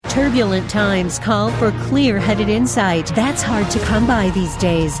Turbulent times call for clear-headed insight. That's hard to come by these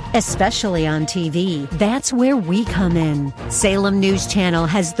days, especially on TV. That's where we come in. Salem News Channel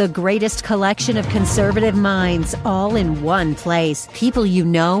has the greatest collection of conservative minds all in one place. People you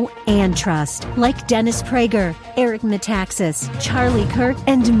know and trust, like Dennis Prager, Eric Metaxas, Charlie Kirk,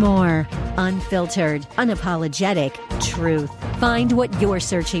 and more. Unfiltered, unapologetic truth. Find what you're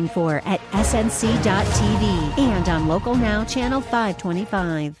searching for at snc.tv and on Local Now, Channel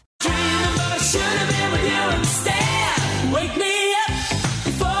 525.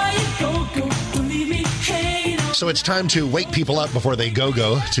 So it's time to wake people up before they go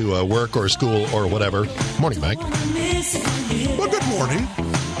to work or school or whatever. Morning, Mike. Well, good morning.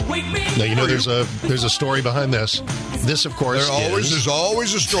 Now, you know there's a story behind this. This, of course, there's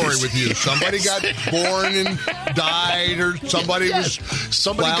always a story with you. Somebody got born and died, or somebody was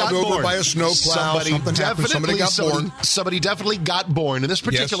plowed over by a snowplow. Something happened. Somebody got born. Somebody definitely got born. In this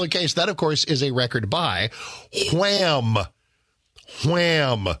particular case, that, of course, is a record by Wham,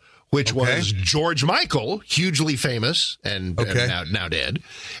 which was George Michael, hugely famous and now dead,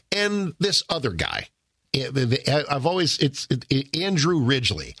 and this other guy. It's Andrew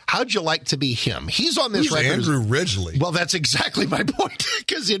Ridgeley. How'd you like to be him? He's on this record. Andrew Ridgeley? Well, that's exactly my point.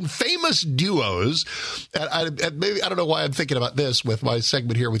 Because in famous duos, I don't know why I'm thinking about this with my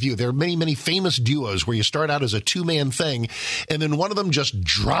segment here with you. There are many, many famous duos where you start out as a two-man thing, and then one of them just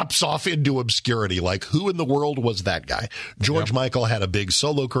drops off into obscurity. Like, who in the world was that guy? George Michael had a big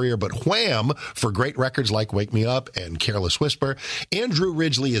solo career, but Wham, for great records like Wake Me Up and Careless Whisper. Andrew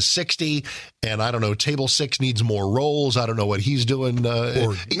Ridgeley is 60, and I don't know, Table 6 needs more rolls. I don't know what he's doing.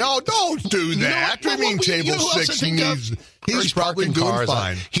 No, don't do that. I mean, Table 6 needs... He's probably doing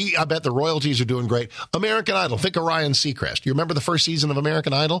fine. I bet the royalties are doing great. American Idol. Think of Ryan Seacrest. You remember the first season of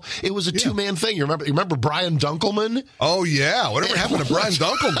American Idol? It was a two-man thing. You remember Brian Dunkelman? Oh, yeah. Whatever happened to Brian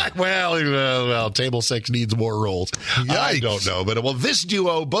Dunkelman? well, Table 6 needs more roles. Yikes. I don't know. But, this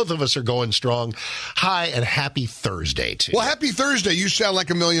duo, both of us are going strong. Hi, and happy Thursday, too. Well, happy Thursday. You sound like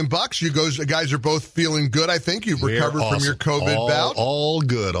 $1 million. You guys are both feeling good, I think. You've recovered from your COVID bout. All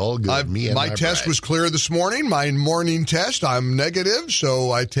good. My test was clear this morning. My morning test. I'm negative,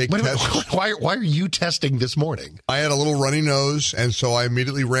 so I take tests. Why are you testing this morning? I had a little runny nose, and so I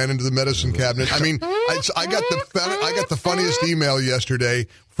immediately ran into the medicine cabinet. I mean, I got the funniest email yesterday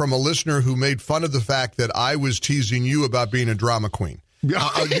from a listener who made fun of the fact that I was teasing you about being a drama queen.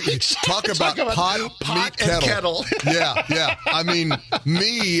 Talk about pot meet kettle. Yeah. I mean,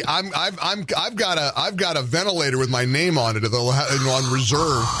 me, I've got a ventilator with my name on it on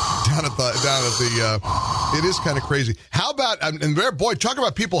reserve down at the. It is kind of crazy. How about talk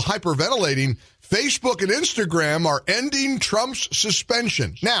about people hyperventilating. Facebook and Instagram are ending Trump's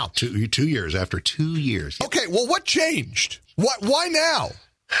suspension now. 2 years after 2 years. Okay, well, what changed? Why now?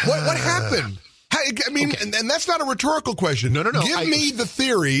 What happened? I mean, and that's not a rhetorical question. No. Give me the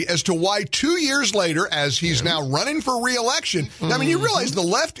theory as to why 2 years later, as he's now running for re-election. I mean, you realize the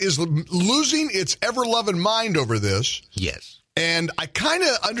left is losing its ever-loving mind over this. Yes. And I kind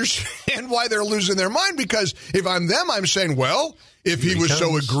of understand why they're losing their mind, because if I'm them, I'm saying, well, if he was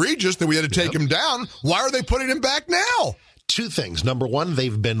so egregious that we had to take him down, why are they putting him back now? Two things. Number one,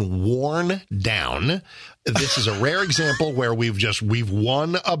 they've been worn down. This is a rare example where we've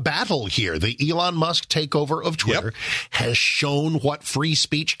won a battle here. The Elon Musk takeover of Twitter has shown what free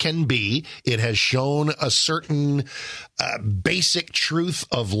speech can be. It has shown a certain basic truth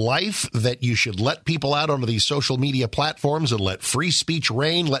of life, that you should let people out onto these social media platforms and let free speech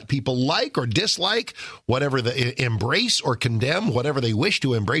reign. Let people like or dislike whatever they embrace or condemn, whatever they wish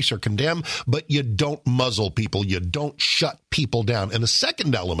to embrace or condemn, but you don't muzzle people. You don't shut people down. And the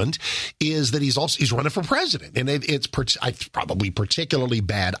second element is that he's running for president. And it's probably particularly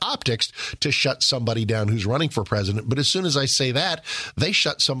bad optics to shut somebody down who's running for president. But as soon as I say that, they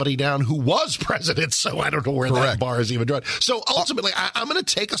shut somebody down who was president. So I don't know where that bar is even drawn. So ultimately, I'm going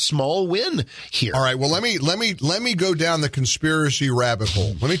to take a small win here. All right. Well, let me go down the conspiracy rabbit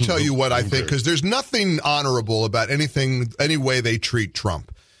hole. Let me tell you what I think, because there's nothing honorable about any way they treat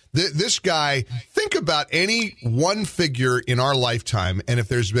Trump. This guy, think about any one figure in our lifetime, and if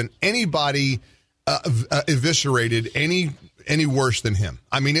there's been anybody eviscerated any worse than him.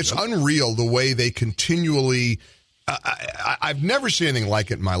 I mean, it's unreal the way they continually. I've never seen anything like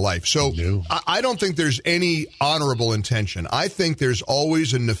it in my life. So I don't think there's any honorable intention. I think there's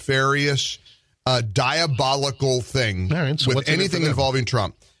always a nefarious, diabolical thing with anything involving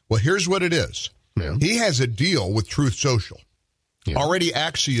Trump. Well, here's what it is. Yeah. He has a deal with Truth Social. Yeah. Already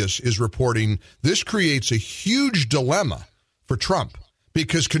Axios is reporting this creates a huge dilemma for Trump,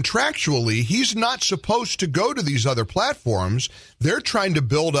 because contractually, he's not supposed to go to these other platforms. They're trying to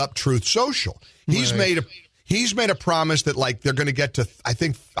build up Truth Social. He's made a promise that, like, they're going to get to, I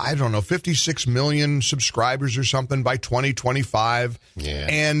think, 56 million subscribers or something by 2025. Yeah.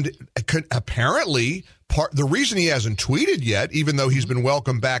 And apparently, the reason he hasn't tweeted yet, even though he's been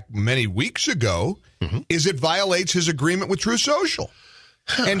welcomed back many weeks ago, is it violates his agreement with Truth Social.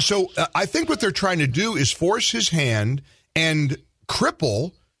 And so I think what they're trying to do is force his hand and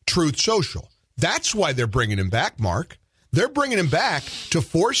cripple Truth Social. That's why they're bringing him back, Mark. They're bringing him back to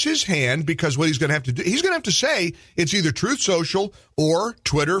force his hand, because what he's going to have to do, he's going to have to say it's either Truth Social or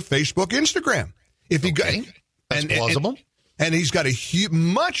Twitter, Facebook, Instagram. If he That's plausible. And he's got a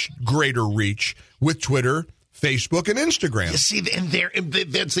much greater reach with Twitter, Facebook, and Instagram. You see, and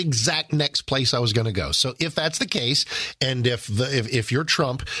that's the exact next place I was going to go. So if that's the case, and if you're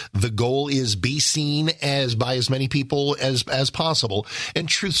Trump, the goal is be seen by as many people as possible. And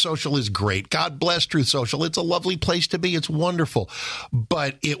Truth Social is great. God bless Truth Social. It's a lovely place to be. It's wonderful.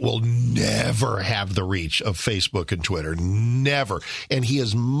 But it will never have the reach of Facebook and Twitter. Never. And he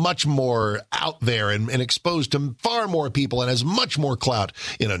is much more out there and exposed to far more people and has much more clout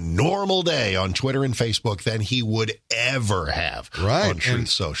in a normal day on Twitter and Facebook than he would ever have on Truth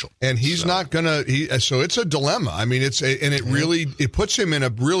Social. And he's not going to, so it's a dilemma. I mean, it puts him in a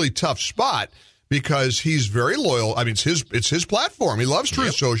really tough spot, because he's very loyal. I mean, it's his platform. He loves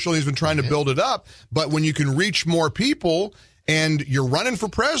Truth Social. He's been trying to build it up. But when you can reach more people and you're running for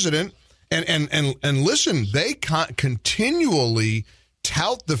president, and listen, they continually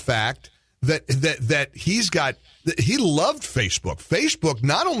tout the fact that he loved Facebook. Facebook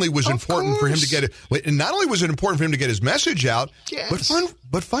not only was important for him to get it, not only was it important for him to get his message out,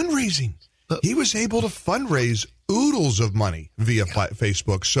 but fundraising. He was able to fundraise oodles of money via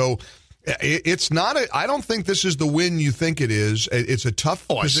Facebook. So it's not I don't think this is the win you think it is. It's a tough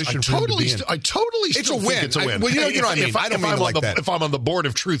position for him to be in. I totally it's a win. It's a win. Well, you know what I mean. I don't mean like that. If I'm on the board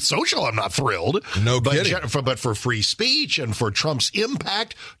of Truth Social, I'm not thrilled. No kidding. But for free speech and for Trump's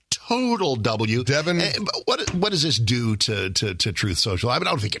impact, total W. Devin, what does this do to Truth Social? I mean,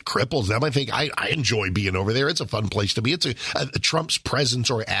 I don't think it cripples them. I think I enjoy being over there. It's a fun place to be. It's Trump's presence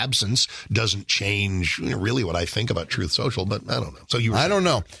or absence doesn't change really what I think about Truth Social, but I don't know. So I don't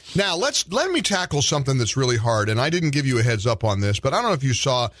know. Now let me tackle something that's really hard, and I didn't give you a heads up on this, but I don't know if you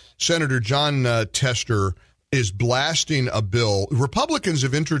saw Senator John Tester is blasting a bill. Republicans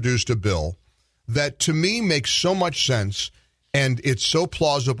have introduced a bill that to me makes so much sense. And it's so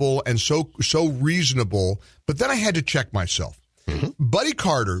plausible and so reasonable. But then I had to check myself. Buddy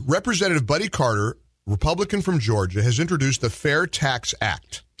Carter, Representative Buddy Carter, Republican from Georgia, has introduced the Fair Tax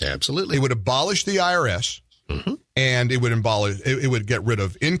Act. Absolutely. It would abolish the IRS, and it would get rid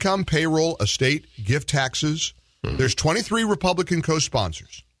of income, payroll, estate, gift taxes. There's 23 Republican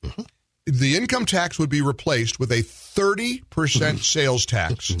co-sponsors. The income tax would be replaced with a 30% sales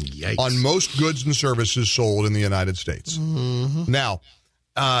tax on most goods and services sold in the United States. Now,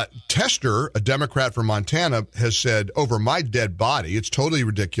 Tester, a Democrat from Montana, has said, over my dead body, it's totally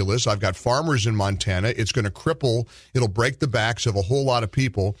ridiculous. I've got farmers in Montana. It's going to it'll break the backs of a whole lot of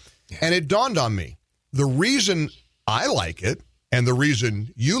people. And it dawned on me, the reason I like it and the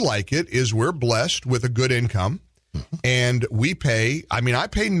reason you like it is we're blessed with a good income. And we pay, I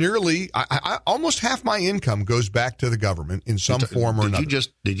pay nearly, almost half my income goes back to the government in some form or another.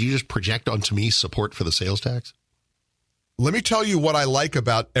 Did you just project onto me support for the sales tax? Let me tell you what I like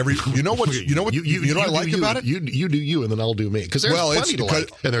about you know what I like about it? You do you, and then I'll do me. Because there's plenty to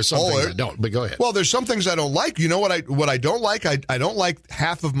like, and there's some things I don't. But go ahead. Well, there's some things I don't like. You know what I don't like? I don't like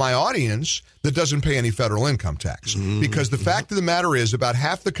half of my audience that doesn't pay any federal income tax. Because the fact of the matter is, about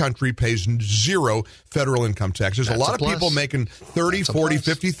half the country pays zero federal income tax. There's a lot of people making $30,000,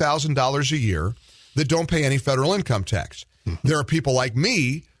 $40,000, $50,000 a year that don't pay any federal income tax. There are people like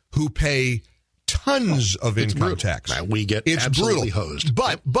me who pay tons of income tax. We get absolutely hosed.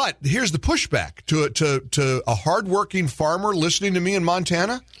 But here's the pushback to a hardworking farmer listening to me in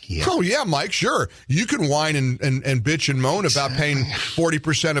Montana. Yeah. Oh yeah, Mike, sure. You can whine and bitch and moan about paying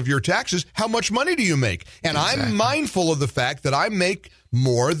 40% of your taxes. How much money do you make? And I'm mindful of the fact that I make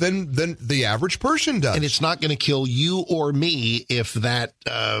more than the average person does. And it's not going to kill you or me if that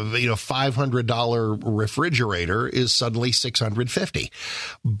 $500 refrigerator is suddenly $650.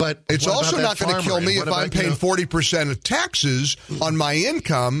 But it's also not going to kill me if I'm paying 40% of taxes on my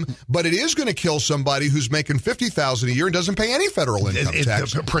income, but it is going to kill somebody who's making $50,000 a year and doesn't pay any federal income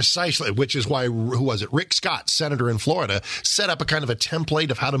tax. Precisely, which is why, who was it? Rick Scott, senator in Florida, set up a kind of a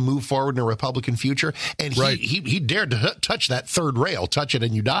template of how to move forward in a Republican future, and he dared to touch that third rail, touch it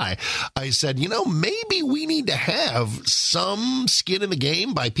and you die. I said, maybe we need to have some skin in the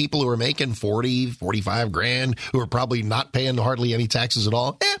game by people who are making 40, 45 grand, who are probably not paying hardly any taxes at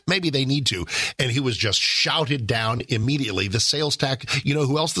all. Maybe they need to. And he was just shouted down immediately. The sales tax,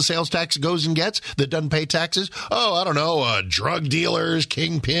 who else the sales tax goes and gets that doesn't pay taxes? Oh, I don't know, drug dealers,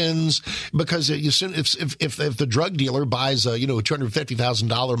 kingpins, because if the drug dealer buys a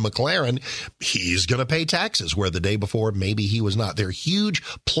 $250,000 McLaren, he's going to pay taxes, where the day before maybe he was not. There are huge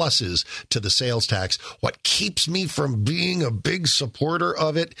pluses to the sales tax. What keeps me from being a big supporter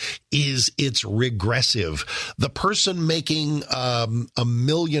of it is it's regressive. The person making $1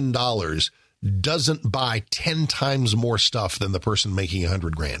 million doesn't buy 10 times more stuff than the person making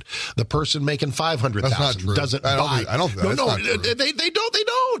 100 grand. The person making 500,000 doesn't buy. I don't. No, they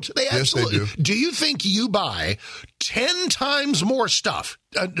don't. They absolutely yes, they do. Do you think you buy 10 times more stuff,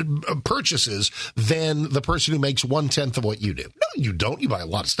 purchases, than the person who makes 1/10 of what you do? No, you don't. You buy a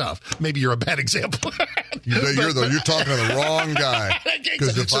lot of stuff. Maybe you're a bad example. You're talking to the wrong guy.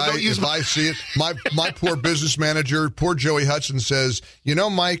 Because if I see it, my poor business manager, poor Joey Hudson, says,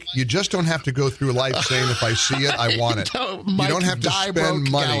 Mike, you just don't have to go through life saying, if I see it, I want it. You don't have to spend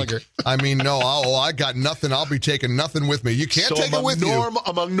money. Gallagher. I mean, no, I got nothing. I'll be taking nothing with me. You can't take it with you.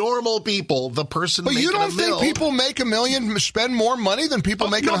 Among normal people, the person but making you don't think people make $1 million spend more money than people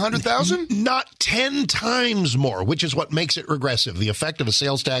making 100,000? Not 10 times more, which is what makes it regressive. The effect of a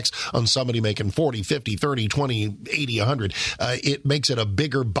sales tax on somebody making 40, 50, 30, 20, 80, 100, it makes it a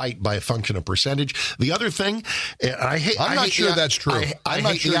bigger bite by a function of percentage. The other thing, I'm not sure that's true. I'm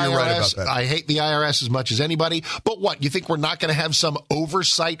not sure you're right about that. I hate the IRS as much as anybody. But what, you think we're not going to have some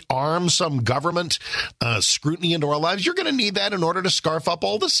oversight arm, some government scrutiny into our lives? You're going to need that in order to scarf up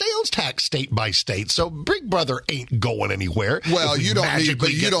all the sales tax state by state. So Big Brother ain't going anywhere. Well, you don't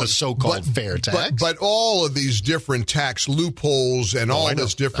magically get the so-called fair tax. But all of these different tax loopholes and all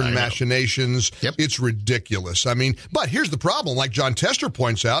this different machinations, it's ridiculous. I mean, but here's the problem. Like John Tester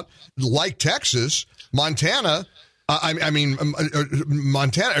points out, like Texas, Montana,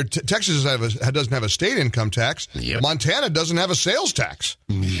 Montana, Texas doesn't have a state income tax. Yep. Montana doesn't have a sales tax.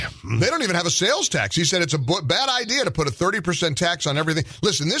 Yep. They don't even have a sales tax. He said it's a bad idea to put a 30% tax on everything.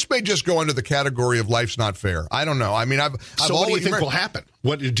 Listen, this may just go into the category of life's not fair. I don't know. I mean, So what do you think will happen?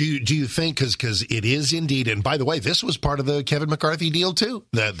 What do you think? Because it is indeed, and by the way, this was part of the Kevin McCarthy deal too.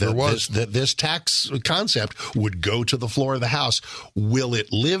 This tax concept would go to the floor of the House. Will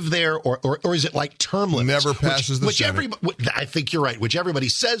it live there, or is it like term limits? Never passes the Senate. I think you're right. Which everybody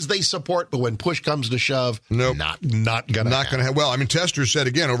says they support, but when push comes to shove, nope. not gonna happen. Well, I mean, Tester said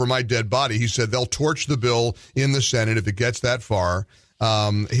again over my dead body. He said they'll torch the bill in the Senate if it gets that far.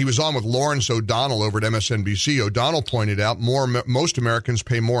 He was on with Lawrence O'Donnell over at MSNBC. O'Donnell pointed out most Americans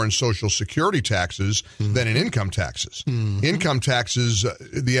pay more in Social Security taxes than in income taxes. Income taxes,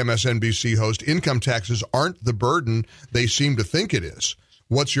 the MSNBC host, income taxes aren't the burden they seem to think it is.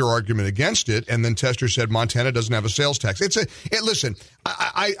 What's your argument against it? And then Tester said Montana doesn't have a sales tax. Listen,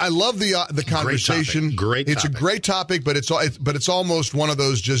 I love the conversation. Great topic. It's a great topic, but it's almost one of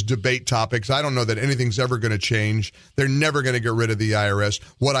those just debate topics. I don't know that anything's ever going to change. They're never going to get rid of the IRS.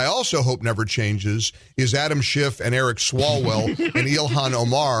 What I also hope never changes is Adam Schiff and Eric Swalwell and Ilhan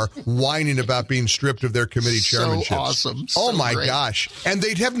Omar whining about being stripped of their committee chairmanships. So awesome. Oh my gosh. And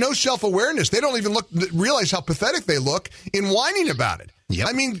they'd have no self-awareness. They don't even realize how pathetic they look in whining about it. Yep.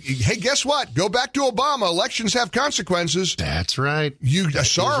 I mean, hey, guess what? Go back to Obama. Elections have consequences. That's right.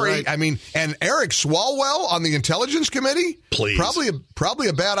 Right. I mean, and Eric Swalwell on the Intelligence Committee? Please. Probably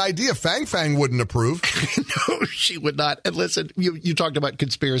a bad idea. Fang wouldn't approve. No, she would not. And listen, you talked about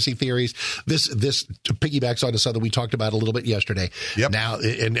conspiracy theories. This piggybacks onto something we talked about a little bit yesterday. Yep. Now,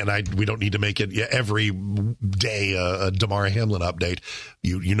 we don't need to make it every day a Damar Hamlin update.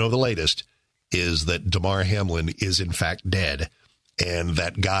 You know the latest is that Damar Hamlin is in fact dead. And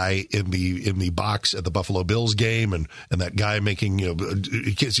that guy in the box at the Buffalo Bills game, and that guy making, you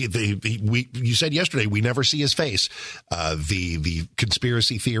said yesterday we never see his face. The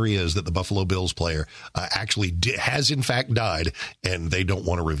conspiracy theory is that the Buffalo Bills player actually has in fact died, and they don't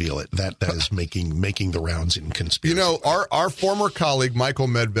want to reveal it. That is making the rounds in conspiracy. You know, our former colleague Michael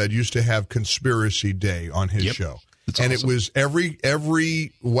Medved used to have Conspiracy Day on his show. And awesome. It was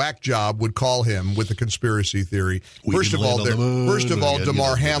every whack job would call him with a conspiracy theory. First of all,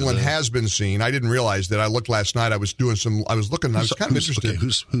 Damar Hamlin has been seen. I didn't realize that. I looked last night. I was looking. I was kind of interested. Okay,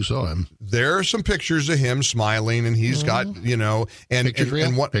 who saw him? There are some pictures of him smiling, and he's got, and pictures real?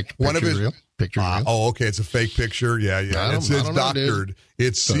 And one of his. Real? Picture. Okay, it's a fake picture. Yeah. It's doctored. Know,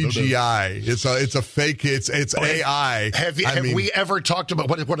 it's CGI. It's a fake. It's AI. Have we ever talked about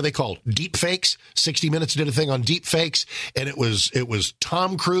what are they called? Deep fakes. 60 Minutes did a thing on deep fakes, and it was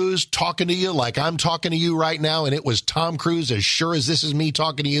Tom Cruise talking to you like I'm talking to you right now, and it was Tom Cruise as sure as this is me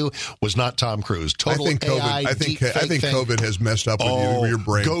talking to you. Was not Tom Cruise. Total AI. I think COVID has messed up with your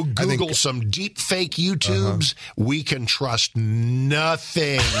brain. Go Google some deep fake YouTubes. We can trust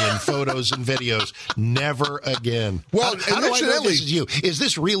nothing in photos and videos. Never again. Well, how do I know this is you? Is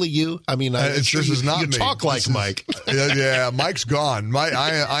this really you? I mean, this is not you me. Talk like Mike. Yeah, Mike's gone.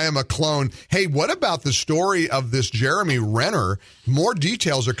 I am a clone. Hey, what about the story of this Jeremy Renner? More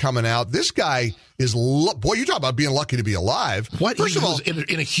details are coming out. This guy is boy. You talk about being lucky to be alive. First of all,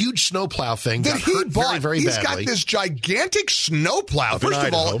 in a huge snowplow thing that he bought very badly. He's got this gigantic snowplow. First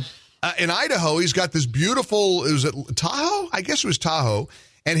of all, in Idaho, he's got this beautiful. Was it Tahoe? I guess it was Tahoe.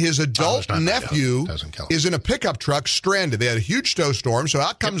 And his adult nephew is in a pickup truck stranded. They had a huge snowstorm, so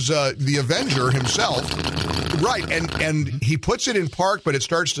out comes the Avenger himself. Right, and he puts it in park, but it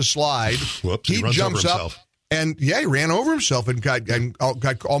starts to slide. Whoops, he jumps up. And, he ran over himself and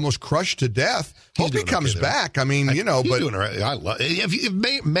got almost crushed to death. Hope he comes back. I mean, he's doing all right. I love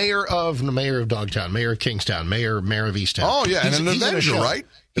mayor of Dogtown, mayor of Kingstown, mayor of Easttown. Oh, yeah, and an Avenger, right?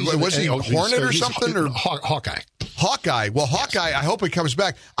 Was he Hornet or something? Or Hawkeye. Hawkeye. Well, Hawkeye, I hope he comes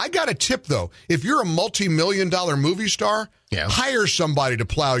back. I got a tip, though. If you're a multi-million-dollar movie star, hire somebody to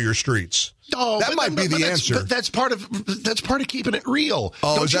plow your streets. Oh, that might be the answer. But that's part of keeping it real.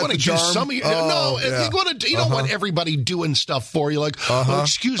 Oh, don't you want to do some of your? No, yeah. You don't want everybody doing stuff for you. Like,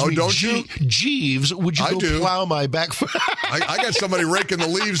 excuse me, don't you? Jeeves, would you go plow my back? I got somebody raking the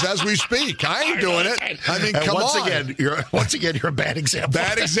leaves as we speak. I ain't doing it. I mean, come on. Once again, you're a bad example.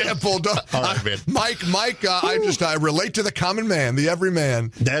 Bad example. All right, man. Mike. I relate to the common man, the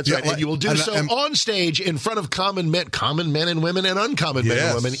everyman. That's right, and you will do so on stage in front of common men and women, and uncommon men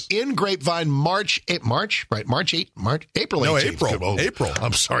and women in Grapevine. April 18th. April.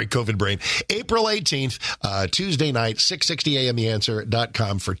 I'm sorry, COVID brain. April 18th, Tuesday night, 6:60 a.m.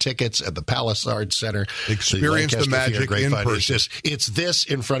 TheAnswer.com for tickets at the Palace Arts Center. Experience the magic in person. It's this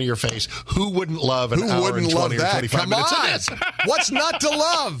in front of your face. Who wouldn't love an hour and 20 or 25 minutes of this? What's not to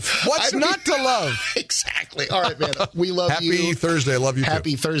love? What's not to love? Exactly. All right, man. We love you. Happy Thursday. Love you too.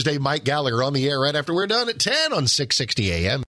 Happy Thursday. Mike Gallagher on the air right after we're done at 10 on 6:60 a.m.